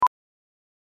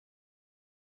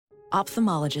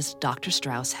Ophthalmologist Dr.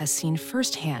 Strauss has seen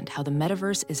firsthand how the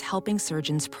metaverse is helping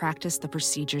surgeons practice the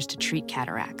procedures to treat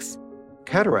cataracts.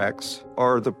 Cataracts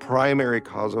are the primary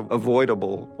cause of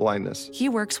avoidable blindness. He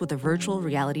works with a virtual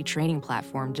reality training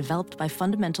platform developed by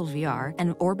Fundamental VR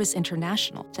and Orbis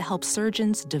International to help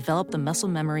surgeons develop the muscle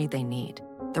memory they need.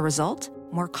 The result?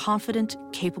 More confident,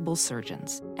 capable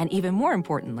surgeons. And even more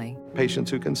importantly,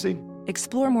 Patients who can see.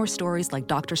 explore more stories like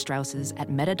Dr. Strauss's at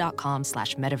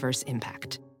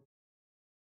meta.com/metaverseimpact.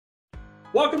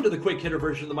 Welcome to the quick hitter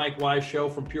version of the Mike Wise Show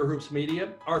from Pure Hoops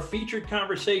Media. Our featured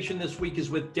conversation this week is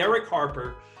with Derek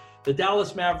Harper, the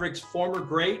Dallas Mavericks former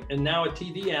great and now a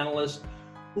TV analyst,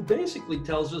 who basically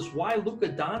tells us why Luka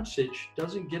Doncic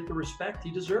doesn't get the respect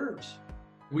he deserves.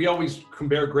 We always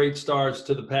compare great stars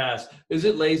to the past. Is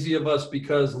it lazy of us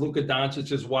because Luka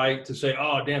Doncic is white to say,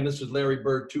 oh, damn, this is Larry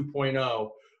Bird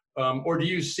 2.0? Or do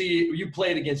you see, you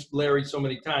played against Larry so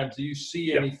many times, do you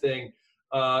see anything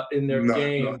in their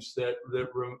games that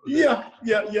Yeah.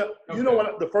 Okay. You know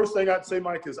what? The first thing I'd say,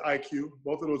 Mike, is IQ.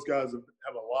 Both of those guys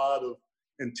have a lot of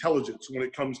intelligence when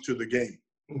it comes to the game.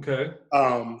 Okay.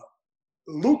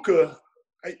 Luka,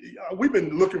 we've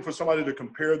been looking for somebody to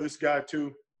compare this guy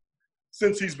to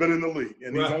since he's been in the league,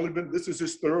 and he's only been. This is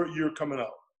his third year coming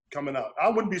out. I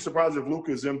wouldn't be surprised if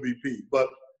Luka is MVP, but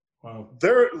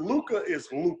Luka is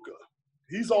Luka.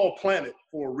 He's all planet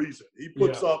for a reason. He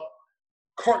puts up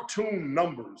cartoon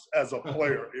numbers as a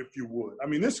player, if you would. I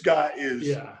mean, this guy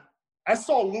is I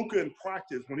saw Luka in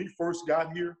practice when he first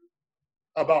got here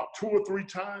about 2 or 3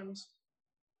 times,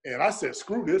 and I said,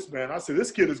 screw this, man. I said,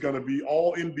 this kid is going to be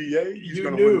all NBA. He's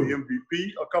going to win the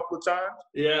MVP a couple of times.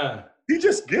 Yeah. He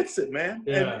just gets it, man.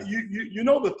 Yeah. And you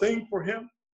know the thing for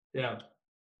him? Yeah.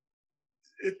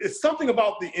 It's something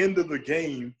about the end of the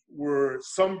game where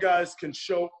some guys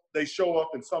show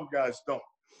up and some guys don't.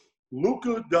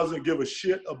 Luka doesn't give a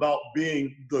shit about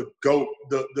being the GOAT,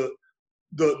 the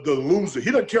loser.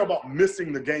 He doesn't care about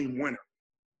missing the game winner.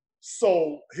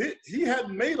 So he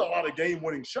hadn't made a lot of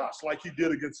game-winning shots like he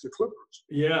did against the Clippers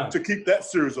to keep that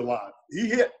series alive. He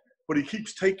hit, but he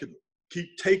keeps taking them,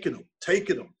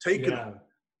 taking them.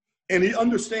 And he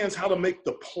understands how to make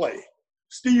the play.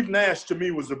 Steve Nash, to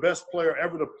me, was the best player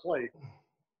ever to play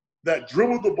that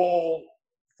dribbled the ball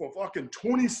for fucking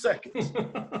 20 seconds.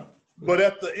 But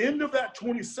at the end of that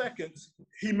 20 seconds,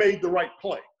 he made the right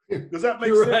play. Does that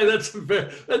make sense? Right. That's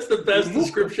the best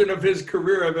description of his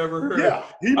career I've ever heard. Yeah.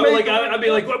 I'd be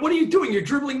like, what are you doing? You're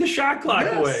dribbling the shot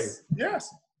clock away.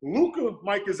 Yes. Luka,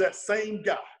 Mike, is that same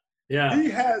guy. Yeah. He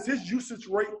has his usage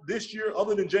rate this year,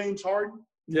 other than James Harden,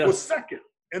 was second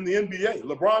in the NBA.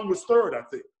 LeBron was third, I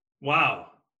think.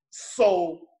 Wow.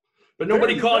 So, but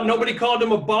nobody called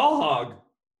him a ball hog.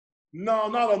 No,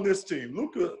 not on this team.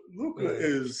 Luka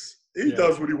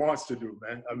does what he wants to do,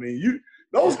 man. I mean,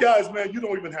 those guys, man, you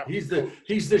don't even have. He's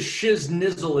the shiz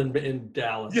nizzle in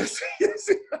Dallas. Yes.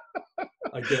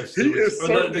 I guess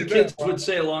the kids would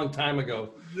say a long time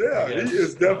ago. Yeah, he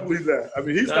is definitely that. I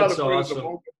mean, he's got a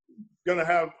awesome. Going to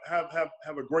have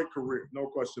a great career, no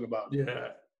question about it.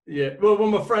 Yeah.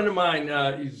 Well, a friend of mine,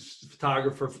 he's a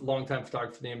photographer, longtime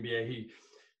photographer in the NBA.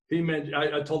 He mentioned,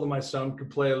 I told him my son could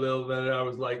play a little bit. I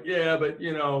was like, yeah, but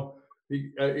he goes,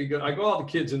 I go, all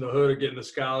the kids in the hood are getting the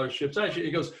scholarships. Actually,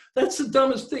 he goes, that's the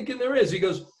dumbest thinking there is. He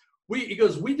goes, we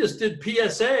just did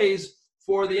PSAs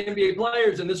for the NBA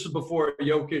players, and this was before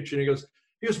Jokic. And he goes,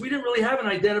 we didn't really have an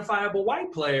identifiable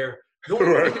white player. The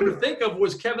only one we could think of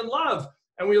was Kevin Love,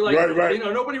 and we were like,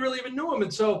 nobody really even knew him.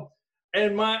 And so, I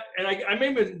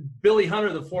remember Billy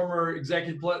Hunter, the former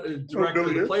executive director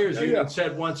of the Players Union,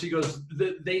 said once, he goes,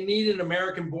 they need an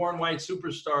American-born white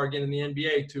superstar again in the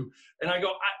NBA too. And I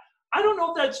go, I don't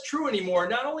know if that's true anymore.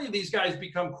 Not only have these guys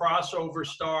become crossover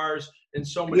stars in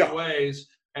so many ways,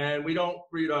 and we don't,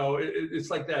 it's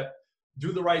like that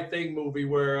Do the Right Thing movie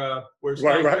where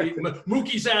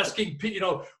Mookie's asking,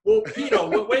 well,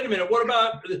 Pino, wait a minute, what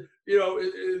about,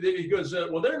 he goes,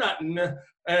 well, they're not, and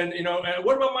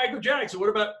what about Michael Jackson? What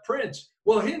about Prince?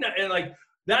 Well,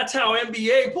 that's how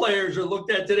NBA players are looked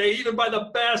at today, even by the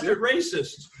bastard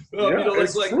racists.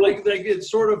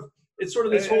 It's sort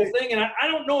of this whole thing, and I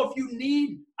don't know if you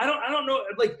need. I don't know.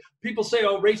 Like people say,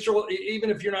 oh, racial. Even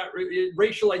if you're not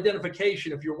racial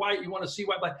identification, if you're white, you want to see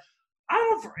white. But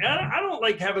I don't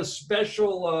like have a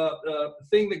special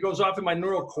thing that goes off in my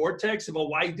neural cortex if a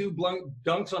white dude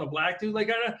dunks on a black dude.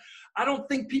 Like I don't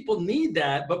think people need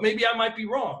that, but maybe I might be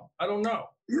wrong. I don't know.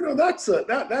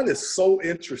 That is so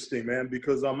interesting, man.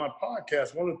 Because on my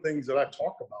podcast, one of the things that I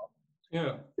talk about,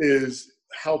 is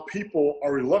how people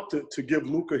are reluctant to give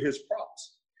Luka his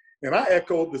props. And I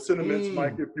echoed the sentiments,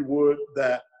 Mike, if you would,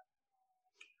 that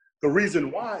the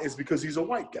reason why is because he's a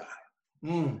white guy.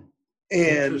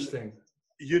 And Interesting.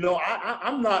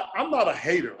 I'm not a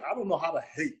hater. I don't know how to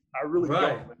hate. I really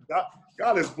don't.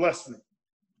 God has blessed me.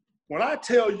 When I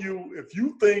tell you, if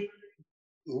you think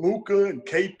Luka and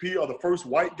KP are the first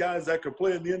white guys that could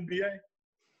play in the NBA,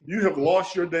 you have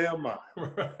lost your damn mind.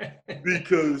 Right.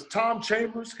 Because Tom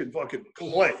Chambers can fucking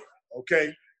play,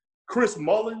 okay? Chris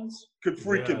Mullins could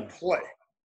freaking play.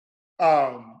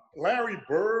 Larry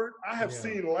Bird, I have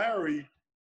seen Larry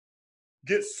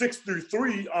get 6 through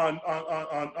 3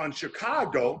 on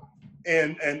Chicago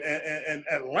and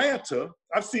Atlanta.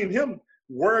 I've seen him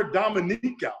wear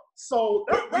Dominique out. So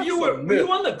were you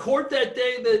on the court that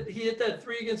day that he hit that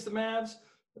 3 against the Mavs?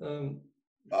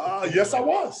 Yes, I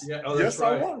was. Yeah. Yes,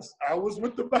 right. I was. I was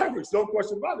with the Mavericks, no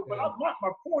question about it. But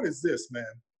my point is this, man.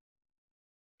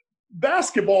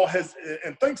 Basketball has,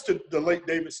 and thanks to the late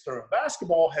David Stern,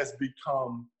 basketball has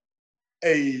become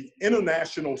a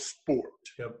international sport.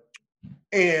 Yep.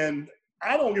 And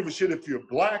I don't give a shit if you're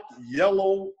black,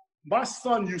 yellow. My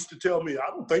son used to tell me, I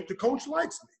don't think the coach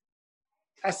likes me.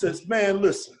 I says, man,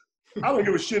 listen, I don't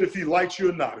give a shit if he likes you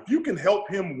or not. If you can help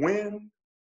him win,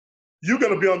 you're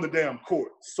going to be on the damn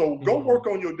court. So go work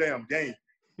on your damn game.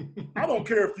 I don't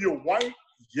care if you're white,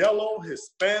 yellow,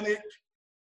 Hispanic,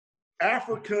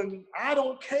 African. I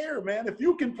don't care, man. If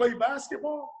you can play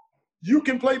basketball, you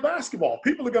can play basketball.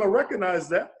 People are going to recognize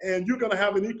that, and you're going to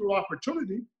have an equal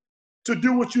opportunity to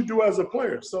do what you do as a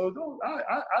player. So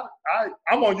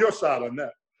I'm on your side on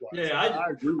that. Yeah,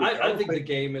 I agree with I think the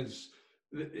game is,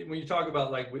 when you talk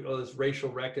about like this racial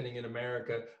reckoning in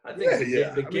America, I think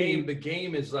the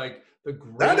game is like the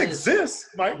greatest. That exists,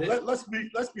 Mike. Let's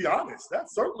be honest.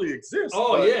 That certainly exists.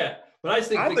 Oh yeah, but I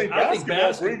think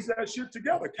basketball brings that shit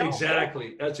together.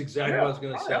 Exactly. That's exactly what I was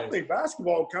going to say. I think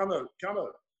basketball kind of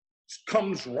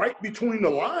comes right between the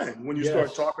line when you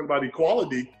start talking about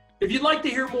equality. If you'd like to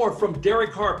hear more from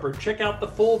Derek Harper, check out the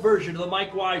full version of the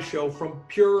Mike Wise Show from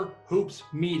Pure Hoops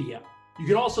Media. You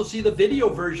can also see the video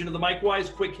version of the Mike Wise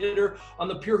Quick Hitter on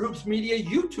the Pure Hoops Media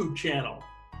YouTube channel.